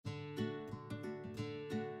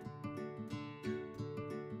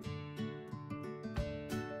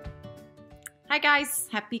Hi guys,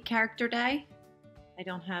 happy character day.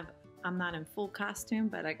 I'm not in full costume,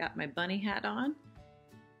 but I got my bunny hat on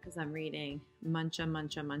because I'm reading Muncha,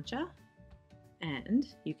 Muncha, Muncha. And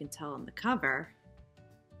you can tell on the cover,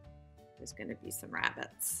 there's going to be some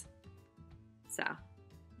rabbits. So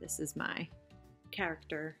this is my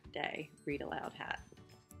character day read aloud hat.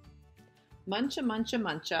 Muncha, Muncha,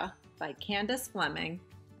 Muncha by Candace Fleming.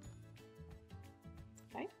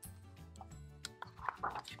 Okay.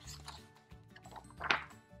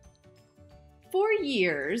 For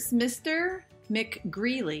years, Mr.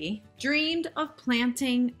 McGreely dreamed of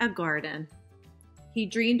planting a garden. He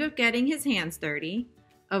dreamed of getting his hands dirty,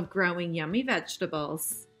 of growing yummy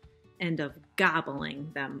vegetables, and of gobbling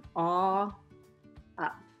them all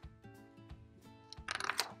up.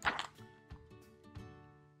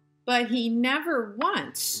 But he never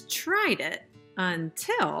once tried it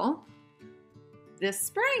until this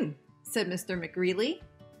spring, said Mr. McGreely.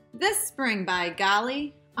 This spring, by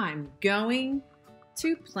golly, I'm going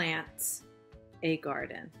to plant a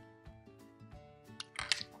garden.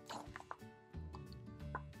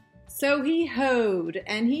 So he hoed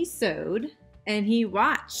and he sowed and he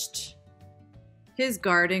watched his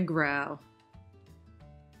garden grow.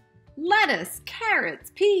 Lettuce,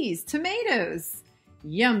 carrots, peas, tomatoes.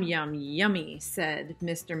 Yum, yum, yummy, said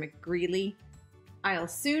Mr. McGreely. I'll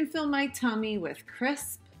soon fill my tummy with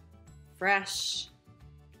crisp, fresh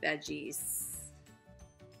veggies.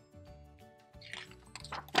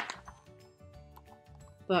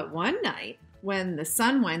 But one night, when the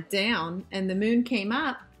sun went down and the moon came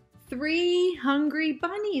up, 3 hungry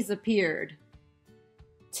bunnies appeared.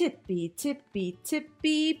 Tippy, tippy,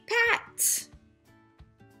 tippy, pat!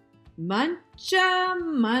 Muncha,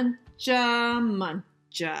 muncha,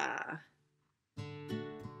 muncha.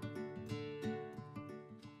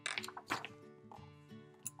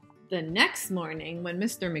 The next morning, when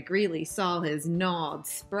Mr. McGreely saw his gnawed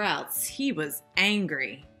sprouts, he was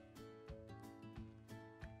angry.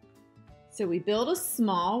 So we built a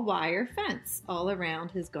small wire fence all around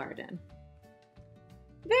his garden.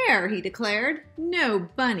 There, he declared, no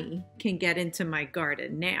bunny can get into my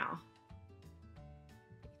garden now.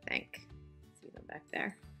 I think. See them back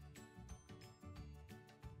there.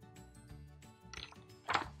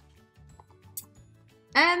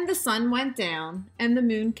 And the sun went down and the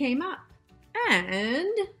moon came up.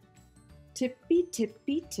 And tippy,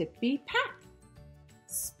 tippy, tippy, pat.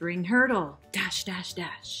 Spring hurdle, dash, dash,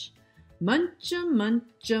 dash. Muncha,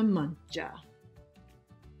 muncha, muncha.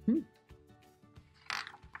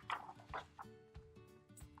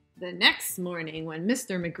 The next morning, when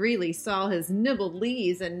Mr. McGreely saw his nibbled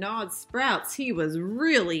leaves and gnawed sprouts, he was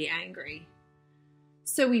really angry.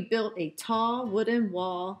 So he built a tall wooden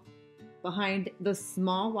wall behind the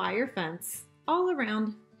small wire fence all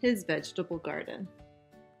around his vegetable garden.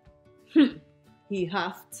 He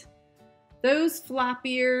huffed. Those flop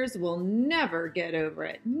ears will never get over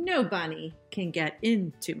it. No bunny can get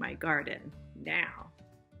into my garden now.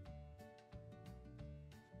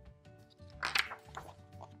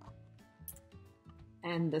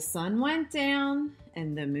 And the sun went down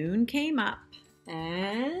and the moon came up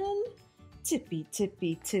and tippy,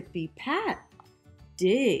 tippy, tippy, pat.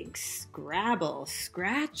 Dig, scrabble,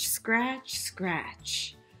 scratch, scratch,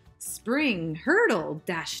 scratch. Spring hurdle,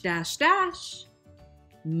 dash, dash, dash.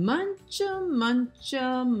 Muncha,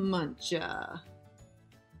 muncha, muncha.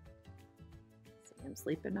 See him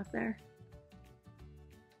sleeping up there?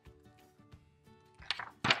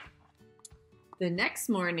 The next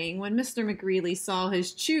morning, when Mr. McGreely saw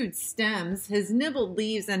his chewed stems, his nibbled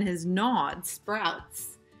leaves, and his gnawed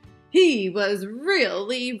sprouts, he was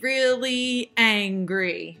really, really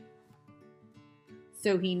angry.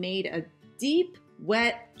 So he made a deep,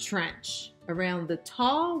 wet trench around the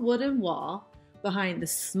tall wooden wall behind the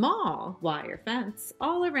small wire fence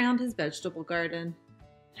all around his vegetable garden.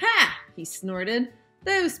 Ha! He snorted.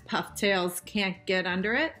 Those pufftails can't get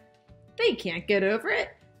under it. They can't get over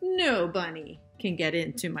it. No bunny can get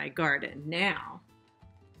into my garden now.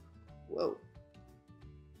 Whoa.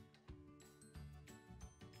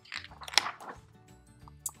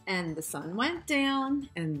 And the sun went down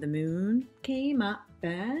and the moon came up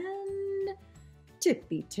and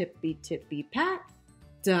tippy, tippy, tippy, pat.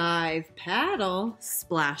 Dive, paddle,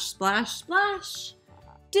 splash, splash, splash.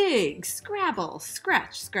 Dig, scrabble,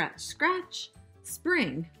 scratch, scratch, scratch.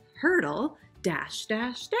 Spring, hurdle, dash,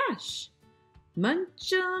 dash, dash.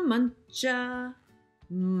 Muncha, muncha,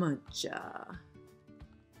 muncha.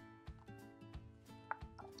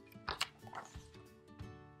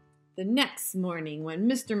 The next morning, when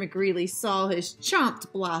Mr. McGreely saw his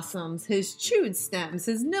chomped blossoms, his chewed stems,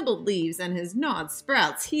 his nibbled leaves, and his gnawed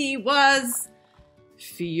sprouts, he was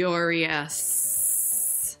furious.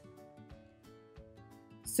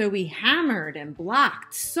 So he hammered and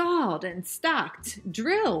blocked, sawed and stocked,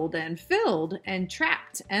 drilled and filled and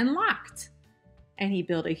trapped and locked. And he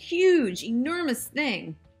built a huge, enormous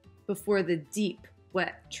thing before the deep,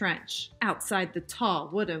 wet trench outside the tall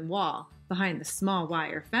wooden wall behind the small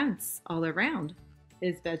wire fence all around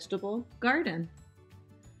his vegetable garden.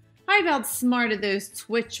 "I've outsmarted those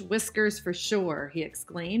twitch whiskers for sure," he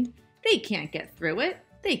exclaimed. "They can't get through it,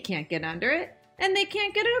 they can't get under it, and they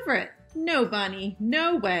can't get over it. No bunny,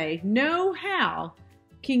 no way, no how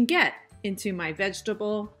can get into my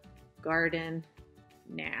vegetable garden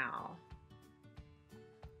now."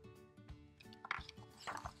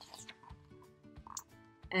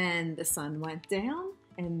 And the sun went down,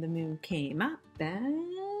 and the moon came up, and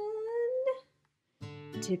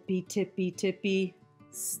tippy, tippy, tippy,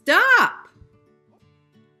 stop!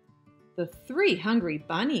 The 3 hungry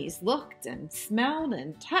bunnies looked and smelled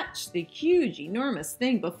and touched the huge, enormous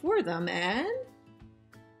thing before them, and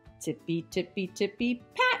tippy, tippy, tippy,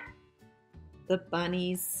 pat! The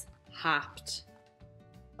bunnies hopped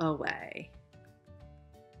away.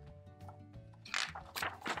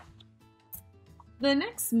 The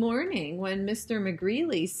next morning, when Mr.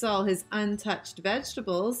 McGreely saw his untouched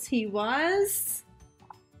vegetables, he was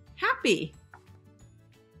happy.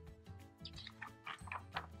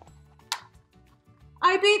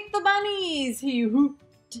 "I beat the bunnies!" he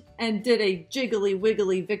whooped and did a jiggly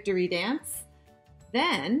wiggly victory dance.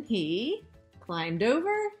 Then he climbed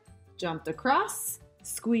over, jumped across,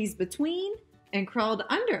 squeezed between, and crawled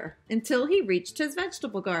under until he reached his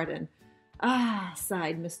vegetable garden. "Ah,"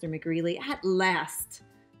 sighed Mr. McGreely, "at last."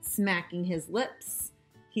 Smacking his lips,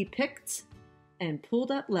 he picked and pulled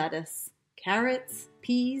up lettuce, carrots,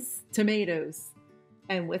 peas, tomatoes,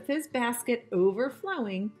 and with his basket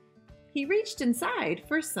overflowing, he reached inside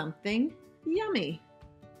for something yummy.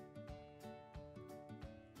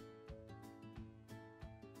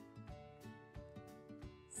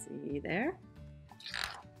 See there?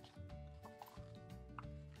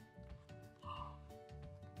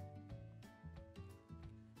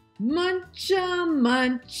 Muncha,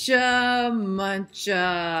 muncha,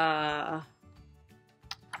 muncha.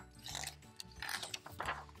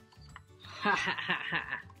 Ha ha ha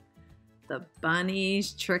ha. The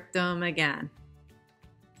bunnies tricked them again.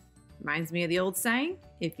 Reminds me of the old saying,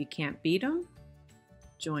 if you can't beat them,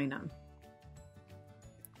 join them.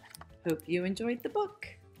 Hope you enjoyed the book.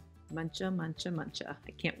 Muncha, muncha, muncha.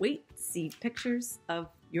 I can't wait to see pictures of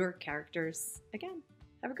your characters again.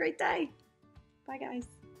 Have a great day. Bye, guys.